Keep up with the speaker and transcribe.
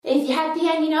If you're happy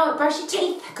and you know it, brush your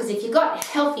teeth. Because if you've got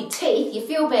healthy teeth, you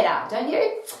feel better, don't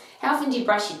you? How often do you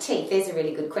brush your teeth? There's a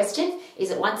really good question.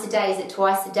 Is it once a day? Is it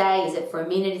twice a day? Is it for a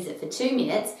minute? Is it for 2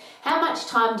 minutes? How much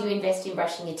time do you invest in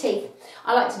brushing your teeth?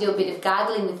 I like to do a bit of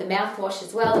gargling with the mouthwash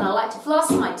as well, and I like to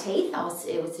floss my teeth.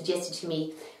 It was suggested to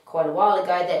me quite a while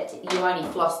ago that you only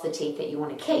floss the teeth that you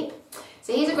want to keep.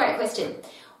 So here's a great question.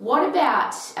 What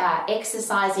about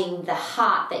exercising the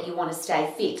heart that you want to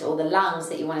stay fit, or the lungs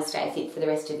that you want to stay fit for the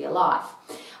rest of your life?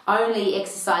 Only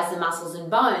exercise the muscles and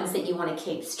bones that you want to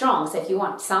keep strong. So if you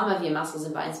want some of your muscles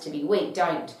and bones to be weak,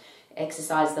 don't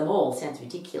exercise them all. Sounds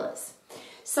ridiculous.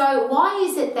 So why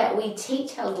is it that we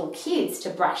teach our little kids to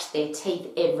brush their teeth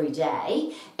every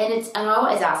day? And I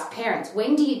always ask parents,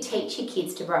 when do you teach your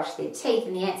kids to brush their teeth?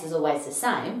 And the answer is always the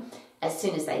same: as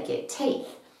soon as they get teeth.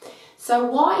 So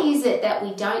why is it that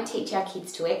we don't teach our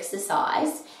kids to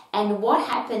exercise? And what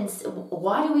happens,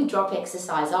 why do we drop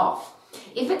exercise off?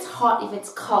 If it's hot, if it's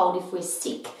cold, if we're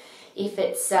sick, if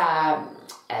it's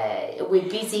we're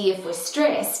busy, if we're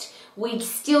stressed, we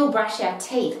still brush our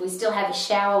teeth, we still have a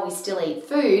shower, we still eat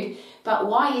food. But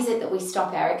why is it that we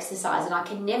stop our exercise? And I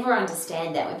can never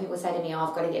understand that when people say to me, oh,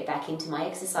 I've got to get back into my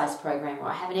exercise program, or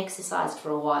I haven't exercised for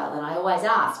a while. And I always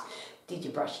ask, did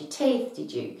you brush your teeth?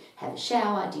 Did you have a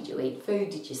shower? Did you eat food?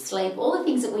 Did you sleep? All the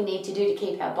things that we need to do to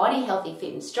keep our body healthy,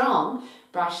 fit and strong.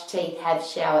 Brush teeth, have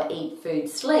shower, eat food,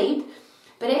 sleep.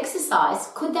 But exercise,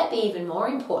 could that be even more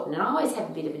important? And I always have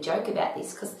a bit of a joke about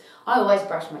this because I always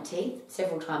brush my teeth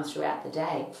several times throughout the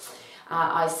day.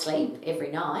 I sleep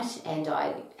every night and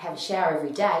I have a shower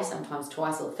every day, sometimes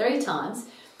twice or 3 times.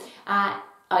 I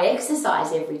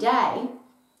exercise every day.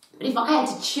 But if I had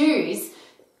to choose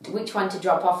which one to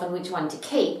drop off and which one to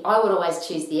keep, I would always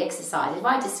choose the exercise. If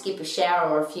I had to skip a shower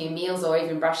or a few meals or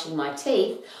even brushing my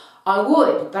teeth, I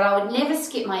would, but I would never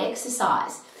skip my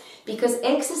exercise, because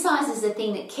exercise is the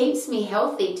thing that keeps me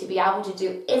healthy to be able to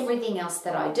do everything else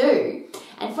that I do.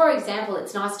 And for example,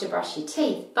 it's nice to brush your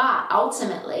teeth, but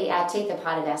ultimately our teeth are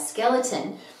part of our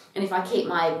skeleton. And if I keep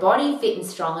my body fit and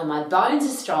strong and my bones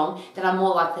are strong, then I'm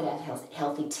more likely to have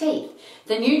healthy teeth.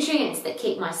 The nutrients that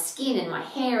keep my skin and my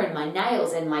hair and my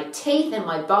nails and my teeth and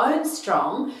my bones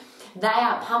strong, they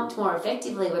are pumped more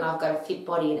effectively when I've got a fit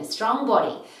body and a strong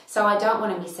body. So I don't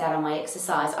want to miss out on my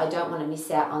exercise. I don't want to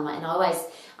miss out on and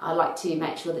I like to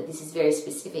make sure that this is very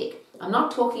specific. I'm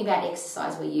not talking about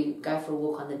exercise where you go for a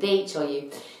walk on the beach or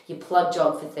you plod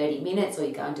jog for 30 minutes or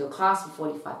you go into a class for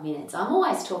 45 minutes. I'm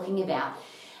always talking about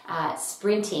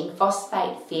sprinting,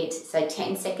 phosphate fit, so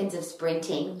 10 seconds of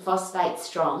sprinting, phosphate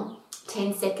strong,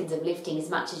 10 seconds of lifting as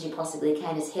much as you possibly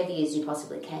can, as heavy as you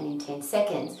possibly can in 10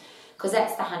 seconds, because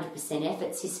that's the 100%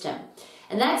 effort system.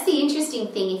 And that's the interesting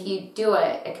thing. If you do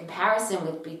a comparison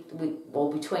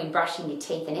between brushing your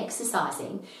teeth and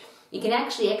exercising, you can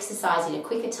actually exercise in a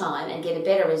quicker time and get a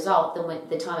better result than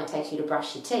the time it takes you to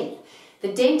brush your teeth.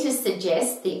 The dentist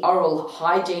suggests, the oral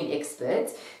hygiene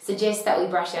experts suggest that we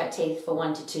brush our teeth for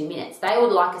 1 to 2 minutes. They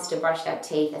would like us to brush our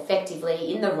teeth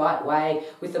effectively in the right way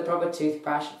with the proper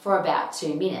toothbrush for about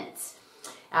 2 minutes.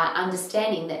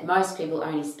 Understanding that most people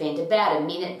only spend about a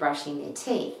minute brushing their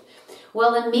teeth.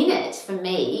 Well, a minute for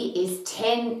me is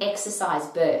 10 exercise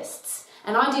bursts.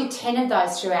 And I do 10 of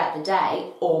those throughout the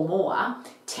day or more.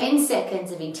 10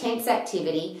 seconds of intense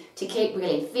activity to keep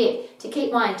really fit, to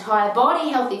keep my entire body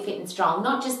healthy, fit and strong,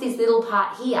 not just this little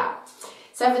part here.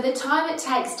 So for the time it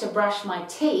takes to brush my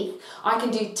teeth, I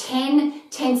can do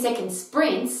 10-second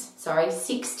sprints, 6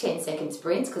 10-second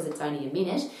sprints because it's only a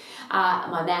minute.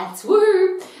 My maths,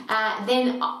 woo!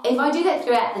 Then if I do that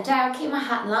throughout the day, I keep my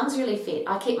heart and lungs really fit.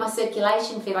 I keep my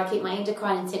circulation fit. I keep my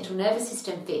endocrine and central nervous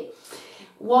system fit.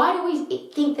 Why do we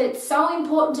think that it's so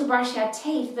important to brush our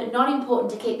teeth but not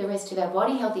important to keep the rest of our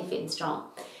body healthy, fit and strong?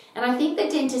 And I think the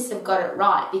dentists have got it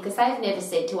right, because they've never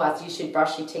said to us you should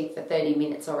brush your teeth for 30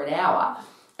 minutes or an hour.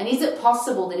 And is it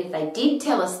possible that if they did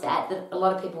tell us that a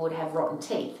lot of people would have rotten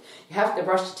teeth? You have to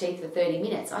brush your teeth for 30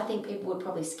 minutes. I think people would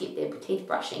probably skip their teeth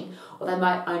brushing, or they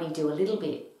might only do a little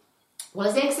bit. Well,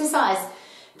 as exercise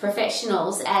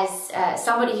professionals, as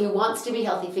somebody who wants to be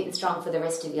healthy, fit and strong for the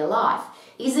rest of your life,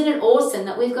 isn't it awesome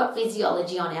that we've got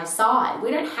physiology on our side? We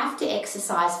don't have to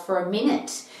exercise for a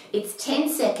minute. It's 10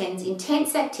 seconds,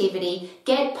 intense activity,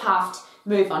 get puffed,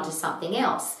 move on to something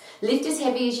else. Lift as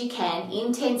heavy as you can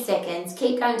in 10 seconds.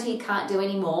 Keep going till you can't do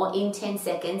any more in 10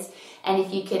 seconds. And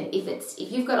if you've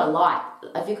got a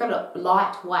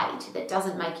light weight that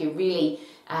doesn't make you really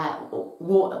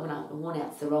worn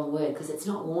out's the wrong word, because it's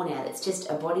not worn out, it's just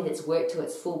a body that's worked to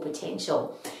its full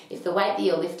potential. If the weight that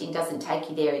you're lifting doesn't take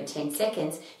you there in 10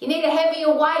 seconds, you need a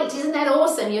heavier weight. Isn't that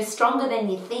awesome? You're stronger than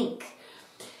you think.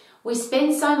 We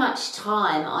spend so much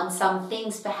time on some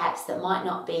things perhaps that might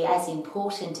not be as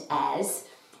important as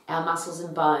our muscles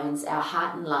and bones, our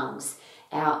heart and lungs,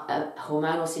 our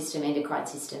hormonal system, endocrine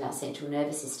system, our central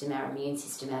nervous system, our immune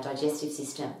system, our digestive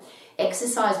system.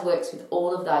 Exercise works with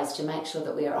all of those to make sure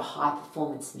that we are a high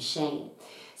performance machine.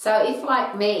 So if,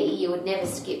 like me, you would never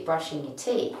skip brushing your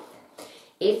teeth,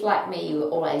 if, like me, you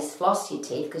always floss your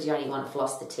teeth because you only want to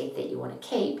floss the teeth that you want to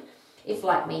keep, if,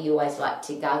 like me, you always like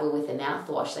to gargle with a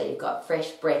mouthwash so you've got fresh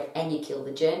breath and you kill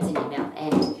the germs in your mouth,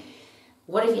 and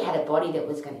what if you had a body that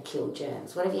was going to kill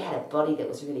germs? What if you had a body that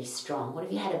was really strong? What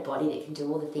if you had a body that can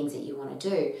do all the things that you want to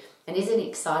do? And isn't it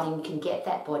exciting? You can get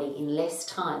that body in less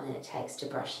time than it takes to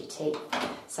brush your teeth.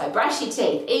 So brush your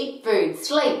teeth, eat food,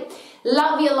 sleep,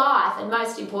 love your life, and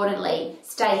most importantly,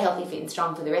 stay healthy, fit and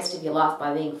strong for the rest of your life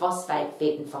by being phosphate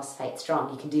fit and phosphate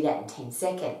strong. You can do that in 10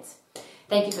 seconds.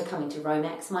 Thank you for coming to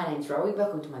Romax. My name's Rowie.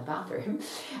 Welcome to my bathroom.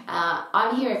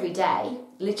 I'm here every day,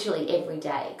 literally every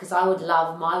day, because I would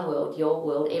love my world, your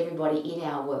world, everybody in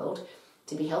our world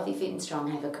to be healthy, fit and strong,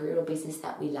 have a career or business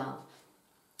that we love,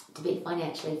 to be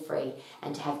financially free,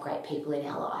 and to have great people in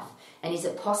our life. And is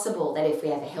it possible that if we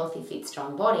have a healthy, fit,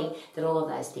 strong body, that all of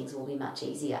those things will be much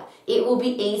easier? It will be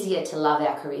easier to love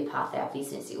our career path, our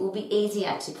business. It will be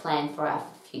easier to plan for our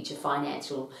future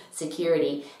financial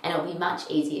security, and it'll be much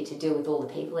easier to deal with all the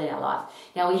people in our life.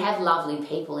 Now, we have lovely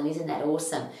people, and isn't that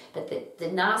awesome? But the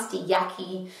nasty,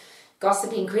 yucky,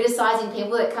 gossiping, criticising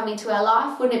people that come into our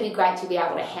life, wouldn't it be great to be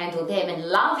able to handle them and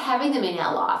love having them in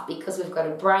our life because we've got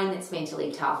a brain that's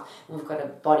mentally tough and we've got a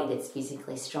body that's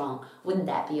physically strong? Wouldn't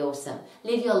that be awesome?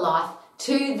 Live your life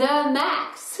to the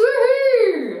max.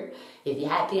 Woohoo! If you're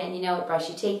happy and you know it, brush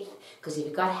your teeth, because if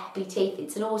you've got happy teeth,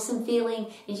 it's an awesome feeling.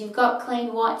 If you've got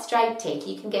clean, white, straight teeth,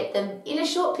 you can get them in a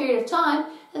short period of time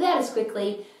without as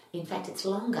quickly. In fact, it's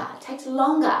longer. It takes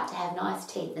longer to have nice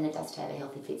teeth than it does to have a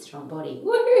healthy, fit, strong body.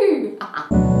 Woohoo!